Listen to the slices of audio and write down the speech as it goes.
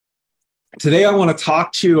Today, I want to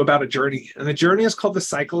talk to you about a journey, and the journey is called the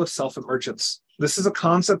cycle of self-emergence. This is a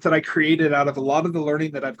concept that I created out of a lot of the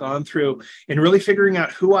learning that I've gone through in really figuring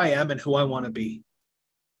out who I am and who I want to be.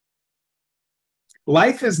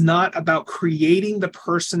 Life is not about creating the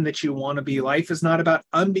person that you want to be. Life is not about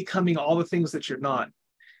unbecoming all the things that you're not.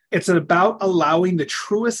 It's about allowing the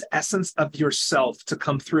truest essence of yourself to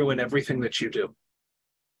come through in everything that you do.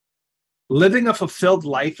 Living a fulfilled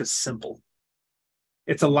life is simple.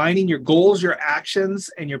 It's aligning your goals, your actions,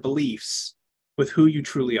 and your beliefs with who you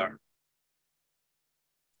truly are.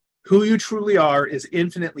 Who you truly are is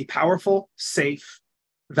infinitely powerful, safe,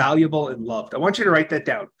 valuable, and loved. I want you to write that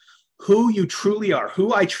down. Who you truly are,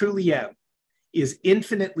 who I truly am, is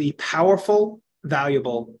infinitely powerful,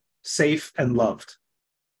 valuable, safe, and loved.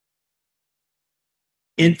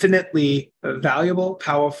 Infinitely valuable,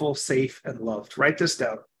 powerful, safe, and loved. Write this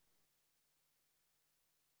down.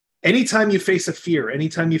 Anytime you face a fear,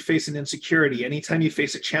 anytime you face an insecurity, anytime you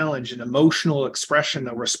face a challenge, an emotional expression,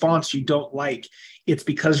 a response you don't like, it's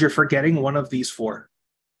because you're forgetting one of these four.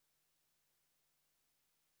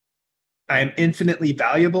 I am infinitely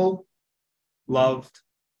valuable, loved,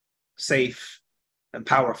 safe, and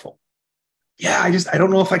powerful. Yeah, I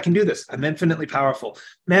don't know if I can do this. I'm infinitely powerful.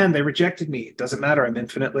 Man, they rejected me. It doesn't matter. I'm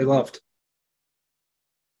infinitely loved.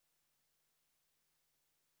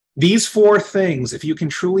 These four things, if you can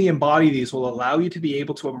truly embody these, will allow you to be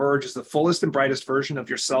able to emerge as the fullest and brightest version of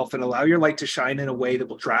yourself and allow your light to shine in a way that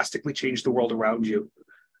will drastically change the world around you.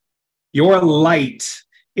 Your light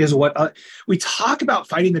is what we talk about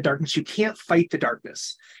fighting the darkness. You can't fight the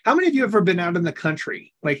darkness. How many of you have ever been out in the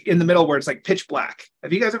country, like in the middle where it's like pitch black?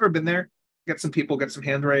 Have you guys ever been there? Get some people, get some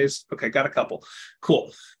hand raised. Okay, got a couple.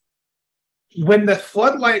 Cool. When the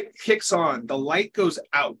floodlight kicks on, the light goes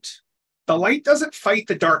out. The light doesn't fight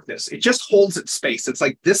the darkness. It just holds its space. It's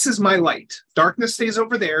like, this is my light. Darkness stays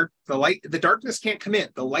over there. The darkness can't come in.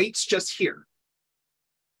 The light's just here.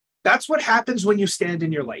 That's what happens when you stand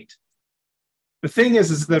in your light. The thing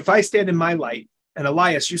is that if I stand in my light and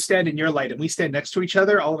Elias, you stand in your light and we stand next to each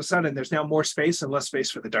other, all of a sudden there's now more space and less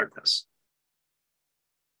space for the darkness.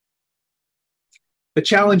 The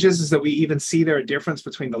challenge is that we even see there a difference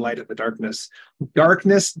between the light and the darkness.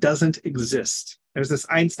 Darkness doesn't exist. There's this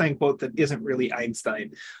Einstein quote that isn't really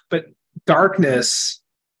Einstein, but darkness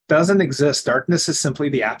doesn't exist. Darkness is simply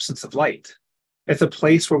the absence of light. It's a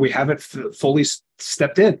place where we haven't fully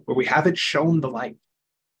stepped in, where we haven't shown the light.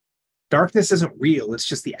 Darkness isn't real. It's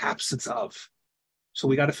just the absence of. So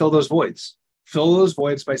we got to fill those voids. Fill those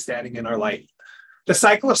voids by standing in our light. The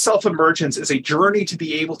cycle of self-emergence is a journey to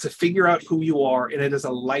be able to figure out who you are, and it is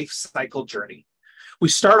a life cycle journey. We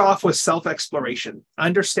start off with self-exploration,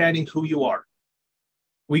 understanding who you are.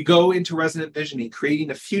 We go into resonant visioning,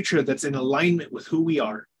 creating a future that's in alignment with who we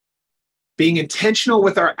are, being intentional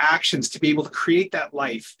with our actions to be able to create that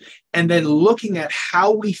life, and then looking at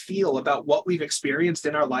how we feel about what we've experienced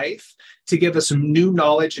in our life to give us some new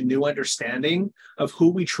knowledge and new understanding of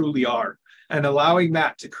who we truly are, and allowing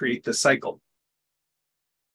that to create the cycle.